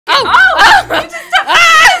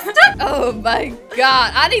Oh my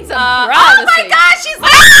god, I need some privacy. Oh my gosh, she's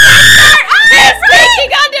like They're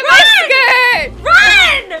sneaking under my skirt!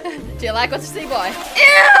 Run! Do you like what you see, boy?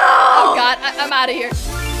 Ew! Oh god, I'm out of here.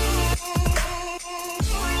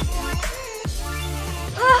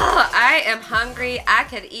 I am hungry. I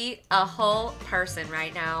could eat a whole person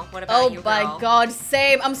right now. What about you, Oh my girl? god,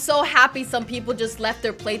 same. I'm so happy some people just left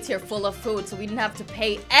their plates here full of food so we didn't have to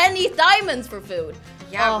pay any diamonds for food.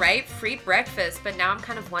 Yeah, right? Free breakfast. But now I'm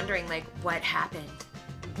kind of wondering, like, what happened?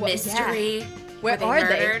 Well, Mystery? yeah. Where Were are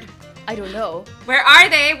murdered? they? I don't know. Where are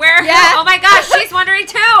they? Where? Yeah. Oh my gosh, she's wondering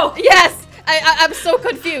too! Yes! I'm so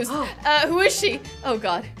confused. Who is she? Oh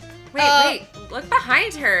god. Wait, look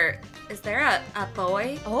behind her. Is there a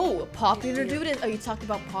boy? Oh, popular dude? Are you talking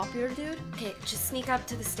about popular dude? Okay, just sneak up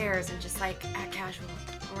to the stairs and just like act casual.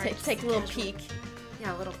 Or Take a little peek.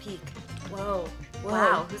 Yeah, a little peek. Whoa. Whoa.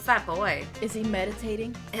 Wow, who's that boy? Is he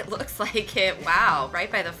meditating? It looks like it. Wow,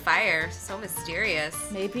 right by the fire. So mysterious.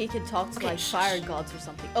 Maybe he can talk to Okay, like shh, fire gods or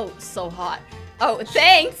something. Oh, so hot. Oh,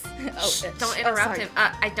 thanks. Shh, don't interrupt him.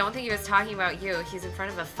 I don't think he was talking about you. He's in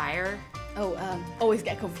front of a fire. Oh, always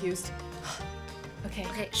get confused. Okay.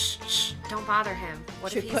 Okay, shh. Don't bother him.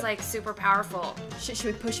 What Should if we he's like super powerful? Should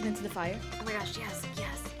we push him into the fire? Oh my gosh, yes.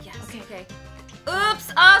 Okay.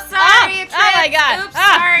 Oops! Oh, sorry! Oh my god! Oops,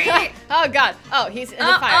 sorry! Oh god! Oh, he's in the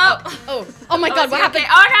fire. Oh my god! Is What he happened?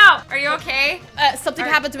 okay? Oh no! Are you okay? Something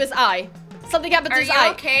happened to his eye. Something happened to his eye. Are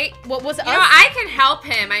you okay? What was it? You know, I can help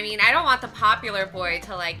him. I mean, I don't want the popular boy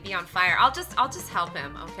to like be on fire. I'll just help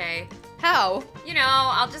him, okay? How? You know,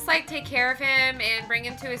 I'll just like take care of him and bring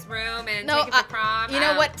him to his room and take him to prom. You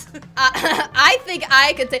know what? I think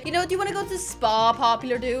I could take. You know, do you want to go to the spa,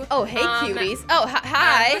 popular dude? Oh, hey, cuties. Oh,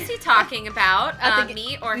 hi. What's he talking about?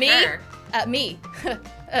 Me or her? Me.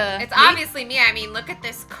 It's obviously me. I mean, look at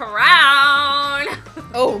this crown.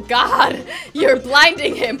 Oh God, you're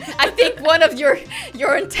blinding him. I think one of your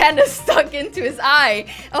antennas stuck into his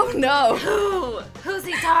eye. Oh no. Who's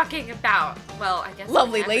he talking about? Well, I guess.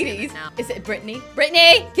 Lovely ladies. Is it Brittany?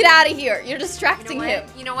 Brittany, get out of here. You're distracting him.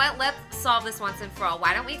 You know what? Let's solve this once and for all.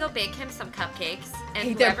 Why don't we go bake him some cupcakes? And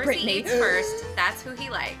Hey there, whoever he Brittany. eats first, that's who he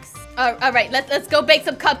likes. All right, let's go bake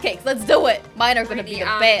some cupcakes. Let's do it. Mine are gonna be the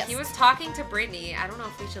best. He was talking to Brittany. I don't know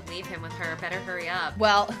if we should leave him with her. Better hurry up.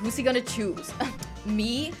 Well, who's he gonna choose?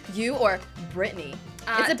 Me, you, or Brittany?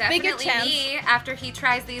 It's a bigger chance. Me after he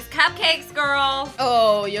tries these cupcakes, girl.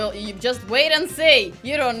 Oh, you just wait and see.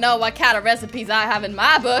 You don't know what kind of recipes I have in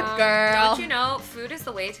my book, girl. Don't you know food is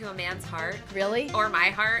the way to a man's heart? Really? Or my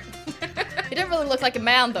heart? He didn't really look like a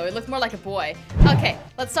man though. He looked more like a boy. Okay,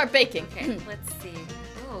 let's start baking. Okay, let's see.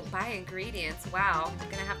 Oh, buy ingredients. Wow, I'm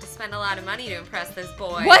gonna have to spend a lot of money to impress this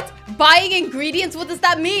boy. What? Buying ingredients? What does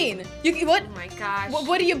that mean? What? Oh my gosh.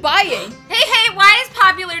 What are you buying? Hey, why is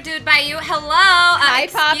popular dude by you? Hello. Hi,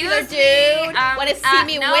 popular dude. Want to see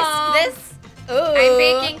me no. whisk this? Ooh. I'm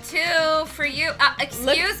baking too for you.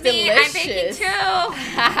 Excuse me, delicious. I'm baking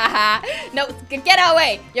too. No, get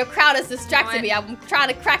away. Your crowd is distracting me. I'm trying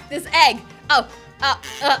to crack this egg.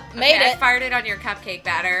 Made Okay, it. I farted on your cupcake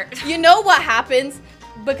batter. You know what happens?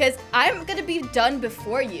 Because I'm gonna be done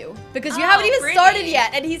before you. Because you haven't even started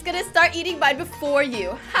yet, and he's gonna start eating mine before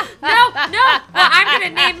you. No. Well, I'm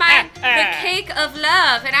gonna name mine the Cake of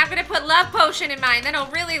Love, and I'm gonna put Love Potion in mine. Then he'll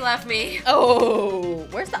really love me. Oh,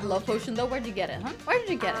 where's that love potion though? Where'd you get it, huh? Where did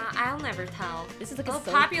you get it? I'll never tell. This is like Oh,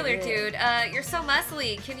 so popular good. dude, you're so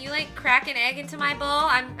muscly. Can you like crack an egg into my bowl?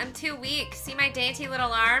 I'm too weak. See my dainty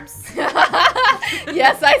little arms?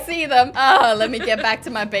 Yes, I see them. Oh, let me get back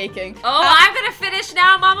to my baking. Oh, I'm gonna finish now.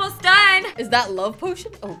 I'm almost done. Is that love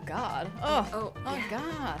potion? Oh God. Oh yeah.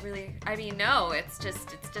 God. Really? I mean, no. It's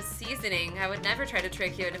just seasoning. I would never try to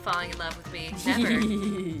trick you into falling in love with me.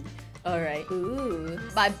 Never. All right. Ooh.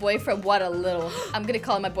 My boyfriend, what a little. I'm gonna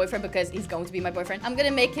call him my boyfriend because he's going to be my boyfriend. I'm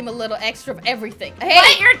gonna make him a little extra of everything. Hey,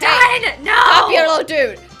 what? You're done? No. Popular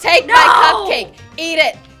dude, take my cupcake. Eat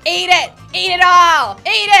it. Eat it. Eat it all.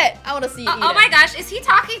 Eat it. I want to see you eat it. Oh my gosh, is he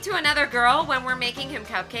talking to another girl when we're making him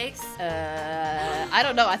cupcakes? I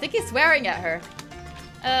don't know. I think he's swearing at her.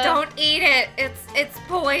 Don't eat it. It's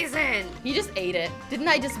poison. He just ate it. Didn't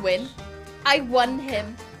I just win? I won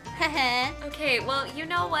him. Okay, well, you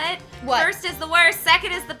know what? What? First is the worst,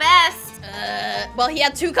 second is the best. Well, he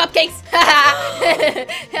had 2 cupcakes.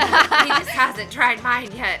 He just hasn't tried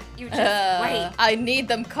mine yet. You just wait. I need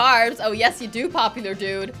them carbs. Oh, yes, you do, popular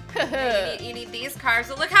dude. You need these carbs.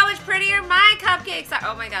 So look how much prettier my cupcakes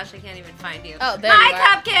are. Oh my gosh, I can't even find you. Oh, there my you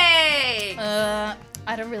are. cupcake!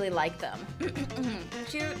 I don't really like them.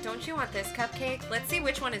 Don't you want this cupcake? Let's see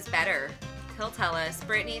which one is better. He'll tell us.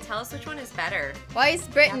 Brittany, tell us which one is better. Why is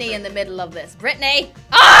Brittany in the middle of this? Brittany!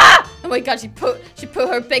 Ah! Oh my god, she put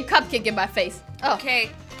her big cupcake in my face. Oh.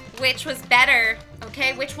 Okay, which was better?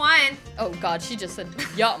 Okay, which one? Oh god, she just said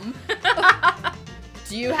yum.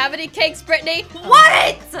 Do you have any cakes, Brittany?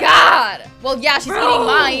 What? Oh, god! Well, yeah, she's Rude. eating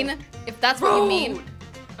mine, if that's what you mean.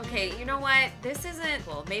 Okay, you know what? This isn't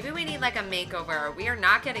cool. Maybe we need like a makeover. We are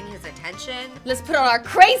not getting his attention. Let's put on our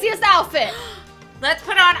craziest outfit. Let's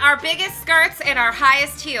put on our biggest skirts and our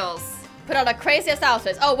highest heels. Put on our craziest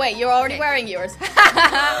outfits. Oh wait, you're already wearing yours.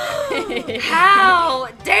 How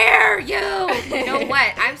dare you? You know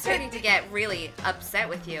what? I'm starting to get really upset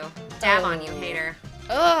with you. Dab on you, hater.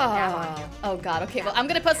 Oh god, okay, well I'm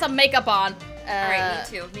gonna put some makeup on. Alright,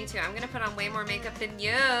 me too. I'm gonna put on way more makeup than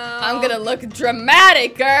you. I'm gonna look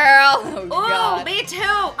dramatic, girl. Oh god. Me too.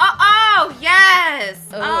 Oh, yes.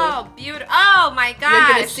 Oh, beautiful. Oh my gosh. You're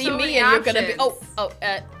gonna see so me and you're gonna be, options.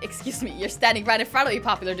 excuse me, you're standing right in front of me,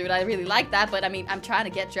 popular dude. I really like that, but I mean, I'm trying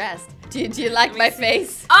to get dressed. Do you like my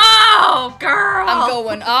face? Oh, girl. I'm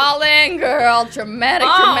going all in, girl. Dramatic,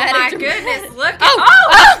 oh dramatic, my dramatic. goodness, look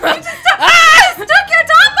at, you just took your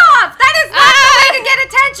top off. That is not the way to get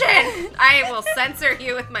attention. I will censor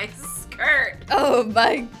you with my skirt. Oh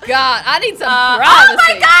my god, I need some Oh privacy.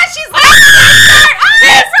 my gosh, she's like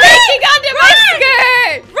It's sticking under my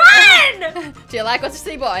skirt! Run! Do you like what you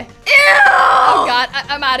see, boy? Ew! Oh god,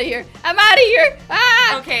 I'm out of here. I'm out of here.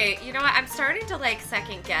 Ah! Okay, you know what? I'm starting to like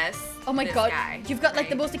second guess. Oh my this god, guy, you've got like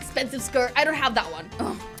the most expensive skirt. I don't have that one.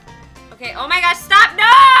 Ugh. Okay, oh my gosh, stop!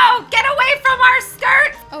 No! Get away from our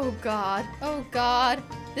skirt! Oh god, oh god.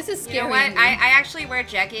 This is scary. You know what? I actually wear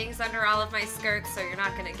jeggings under all of my skirts, so you're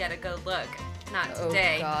not gonna get a good look. Not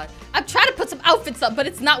today. Oh god. I'm trying to put some outfits up, but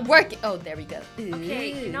it's not working. Oh, there we go.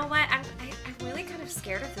 Okay, you know what? I'm really kind of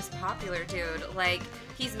scared of this popular dude. Like,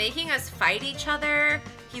 he's making us fight each other.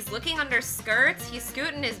 He's looking under skirts. He's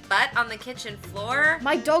scooting his butt on the kitchen floor.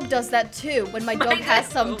 My dog does that too. When my dog has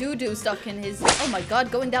some doo-doo stuck in his... Oh my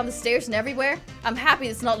god, going down the stairs and everywhere. I'm happy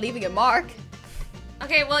it's not leaving a mark.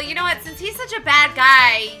 Okay, well, you know what? Since he's such a bad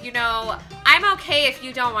guy, you know, I'm okay if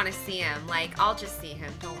you don't want to see him. Like, I'll just see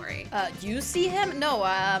him. Don't worry. You see him? No, no,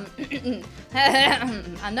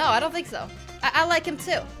 I don't think so. I like him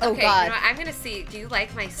too. Oh okay, god. You know what? I'm gonna see. Do you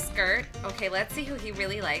like my skirt? Okay, let's see who he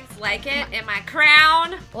really likes. Like it? And my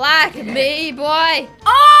crown? Like me, boy.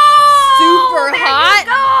 Oh! Super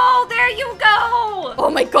hot. There you go!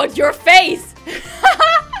 Oh my god, your face!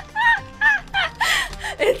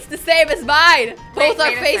 It's the same as mine. Both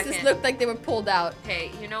our faces looked like they were pulled out.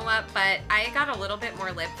 Okay, you know what? But I got a little bit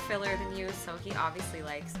more lip filler than you, so he obviously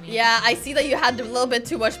likes me. Yeah, I see that you had a little bit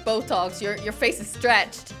too much Botox. Your face is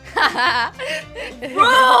stretched.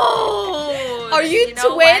 Rude! Are you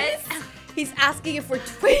know twins? What? He's asking if we're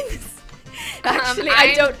twins. Actually,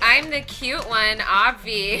 I don't. I'm the cute one,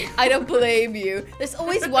 Obvi. I don't blame you. There's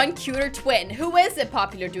always one cuter twin. Who is it,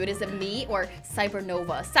 popular dude? Is it me or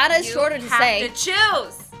Cybernova? Sanna is shorter to say. You have to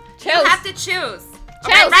choose. Choose. You have to choose.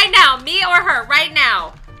 Okay, right now, me or her, right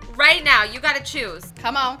now. Right now, you gotta choose.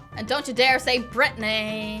 Come on, and don't you dare say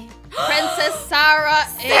Brittany. Princess Sarah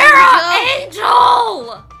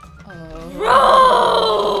Angel.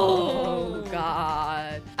 Oh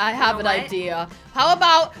god. I have an idea. How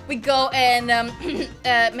about we go and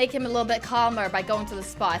make him a little bit calmer by going to the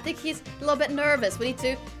spa? I think he's a little bit nervous. We need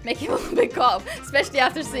to make him a little bit calm, especially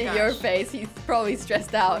after seeing your face. He's probably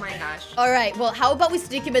stressed out. Oh my gosh. All right, well, how about we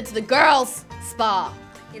sneak him into the girls' spa?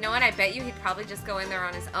 You know what? I bet you he'd probably just go in there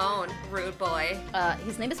on his own. Rude boy.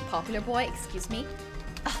 His name is Popular Boy. Excuse me.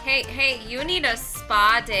 Hey, you need a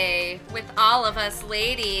spa day with all of us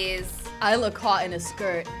ladies. I look hot in a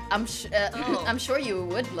skirt. I'm sure you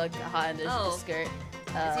would look hot in a skirt.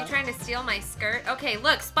 Is he trying to steal my skirt? Okay,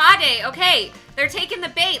 look, spa day. Okay, they're taking the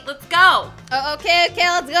bait. Let's go. Okay,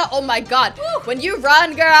 let's go. Oh my god. Woo. When you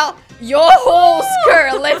run, girl, your whole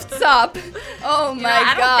skirt lifts up. Oh my god.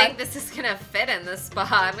 I don't think this is gonna fit in the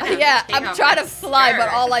spa. I'm trying to fly, but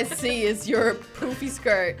all I see is your poofy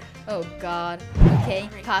skirt. Oh god. Okay,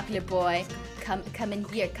 right. Popular Boy, come in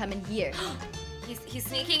here. Come in here. He's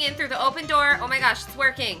sneaking in through the open door. Oh my gosh, it's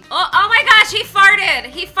working. Oh my gosh, he farted.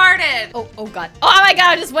 He farted. Oh god. Oh my god,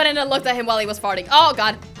 I just went in and looked at him while he was farting. Oh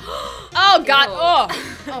god. Oh god.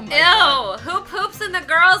 Oh my god. Who poops in the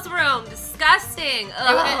girls' room? Disgusting.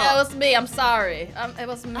 It was me. I'm sorry. It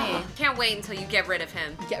was me. Can't wait until you get rid of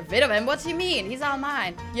him. Get rid of him? What do you mean? He's all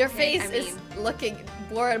mine. Your face is looking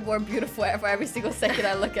more and more beautiful for every single second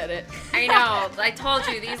I look at it. I know. I told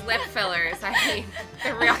you, these lip fillers, I mean,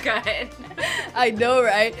 they're real good. I know,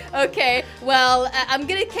 right? Okay, well, I'm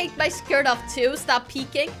gonna take my skirt off too. Stop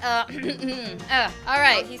peeking. All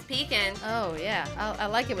right. Oh, he's peeking. Oh, yeah. I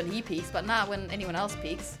like it when he peeks, but not when anyone else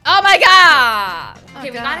peeks. Oh, my God! Okay,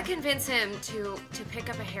 we gotta convince him to pick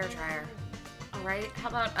up a hairdryer. All right, how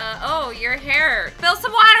about, oh, your hair. Spill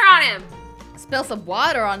some water on him. Spill some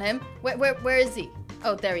water on him? Where is he?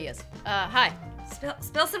 Oh, there he is. Hi.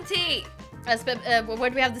 Spill some tea. Where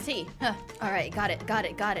do we have the tea? Huh. All right, got it.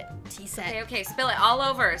 Tea set. Okay, spill it all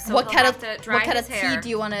over. So what kind of hair. tea do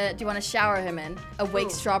you wanna shower him in? Awake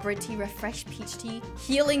strawberry tea, refresh peach tea,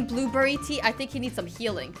 healing blueberry tea. I think he needs some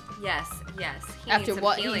healing. Yes. He After needs some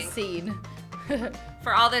what healing. he's seen.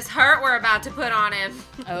 For all this hurt we're about to put on him.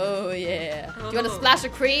 Oh yeah. Do you want a splash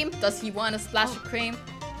of cream? Does he want a splash of cream?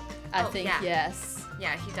 I think yes.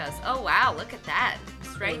 Yeah, he does. Oh wow, look at that.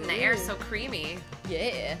 Straight in the air, so creamy.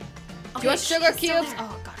 Yeah. Okay, do you want sugar cubes?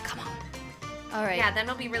 Oh god, come on. All right. Yeah, then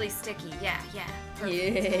it'll be really sticky. Yeah. Perfect.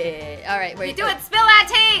 Yeah. All right, wait. You do it. Spill that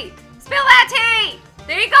tea. Spill that tea.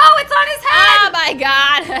 There you go. It's on his head. Oh my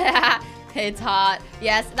god. It's hot.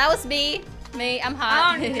 Yes, that was me. I'm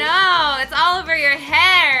hot. Oh no, it's all over your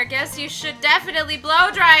hair. Guess you should definitely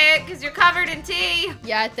blow dry it because you're covered in tea.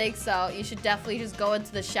 Yeah, I think so. You should definitely just go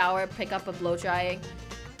into the shower, pick up a blow dryer,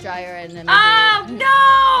 and then maybe... Oh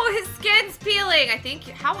no, his skin's peeling. I think.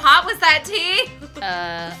 How hot was that tea?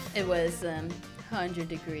 It was 100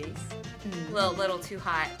 degrees. Little too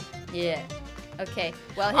hot. Yeah. Okay.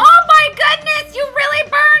 Well. Oh my goodness, you really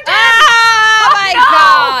burned him. Oh my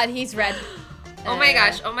god, he's red. Oh my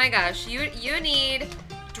gosh. You need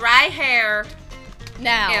dry hair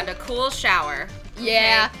now and a cool shower.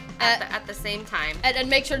 Yeah. Okay? At the same time. And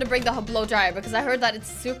make sure to bring the blow dryer because I heard that it's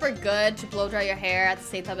super good to blow dry your hair at the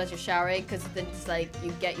same time as you're showering because then it's like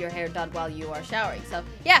you get your hair done while you are showering. So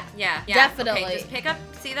yeah. Definitely. Okay, just pick up.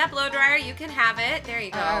 See that blow dryer? You can have it. There you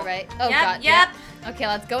go. All right. Oh god. Yep. Okay,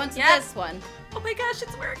 let's go into this one. Oh my gosh,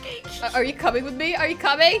 it's working. Are you coming with me? Are you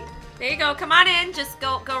coming? There you go. Come on in. Just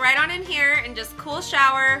go right on in here and just cool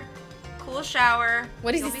shower.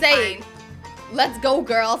 What is he saying? Let's go,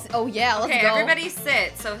 girls. Oh yeah, let's go. Okay, everybody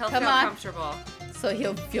sit so he'll feel comfortable. So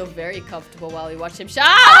he'll feel very comfortable while we watch him shower.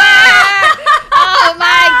 Oh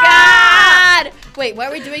my god! Wait, what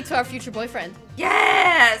are we doing to our future boyfriend?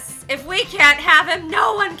 Yes! If we can't have him,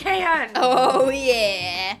 no one can! Oh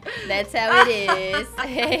yeah, that's how it is. I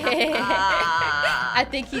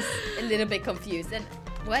think he's a little bit confused. And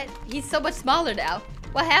what? He's so much smaller now.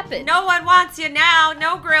 What happened? No one wants you now.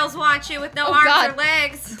 No girls want you with no arms or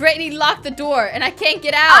legs. Brittany locked the door and I can't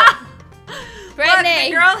get out. Brittany. Look,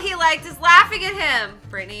 the girl he liked is laughing at him.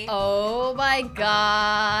 Brittany. Oh my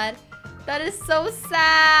god. That is so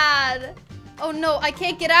sad. Oh no, I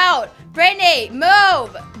can't get out. Brittany,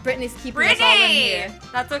 move. Brittany's keeping us all in here.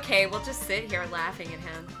 That's okay. We'll just sit here laughing at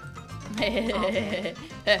him. I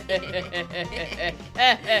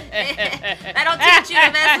don't teach you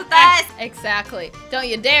to mess with us. Exactly. Don't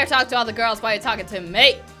you dare talk to all the girls while you're talking to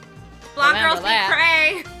me. Blonde girls be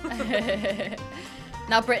cray.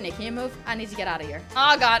 Now, Brittany, can you move? I need to get out of here.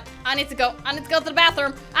 Oh god, I need to go. I need to go to the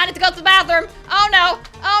bathroom. Oh no.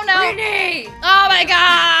 Brittany. Oh my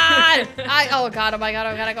god. Oh god.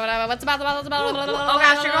 What's the bathroom? Oh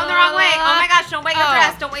gosh, you're going the wrong way. Oh my gosh, don't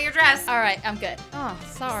wet your dress. All right, I'm good. Oh,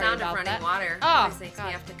 sorry Sound about of running that. water always makes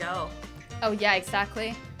me have to go. Oh yeah,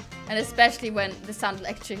 exactly. And especially when the sound of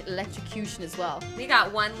electrocution as well. We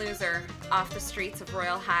got one loser off the streets of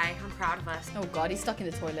Royal High. I'm proud of us. Oh god, he's stuck in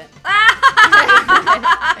the toilet.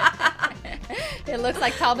 It looks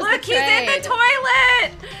like Thomas Look, betrayed. he's in the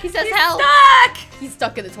toilet. He says he's help. Stuck. He's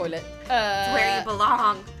stuck in the toilet. It's where you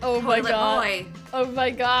belong. Oh my god. Boy. Oh my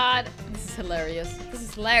god. This is hilarious.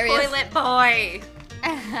 Toilet boy.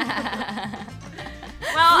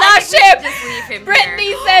 Well, flush him! Just leave him Brittany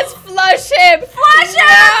here. says flush him! Flush him!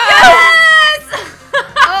 Yes!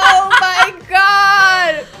 Oh my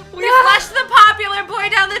god! We flushed the popular boy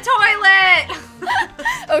down the toilet!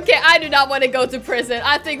 Okay, I do not want to go to prison.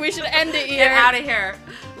 I think we should end it here. Get out of here.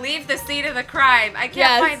 Leave the scene of the crime. I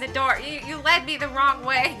can't find the door. You led me the wrong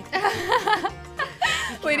way.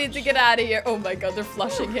 We need to get out of here. Oh my god, they're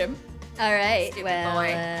flushing him. All right. Stupid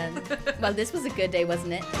boy. Well, this was a good day,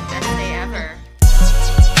 wasn't it? Best day ever.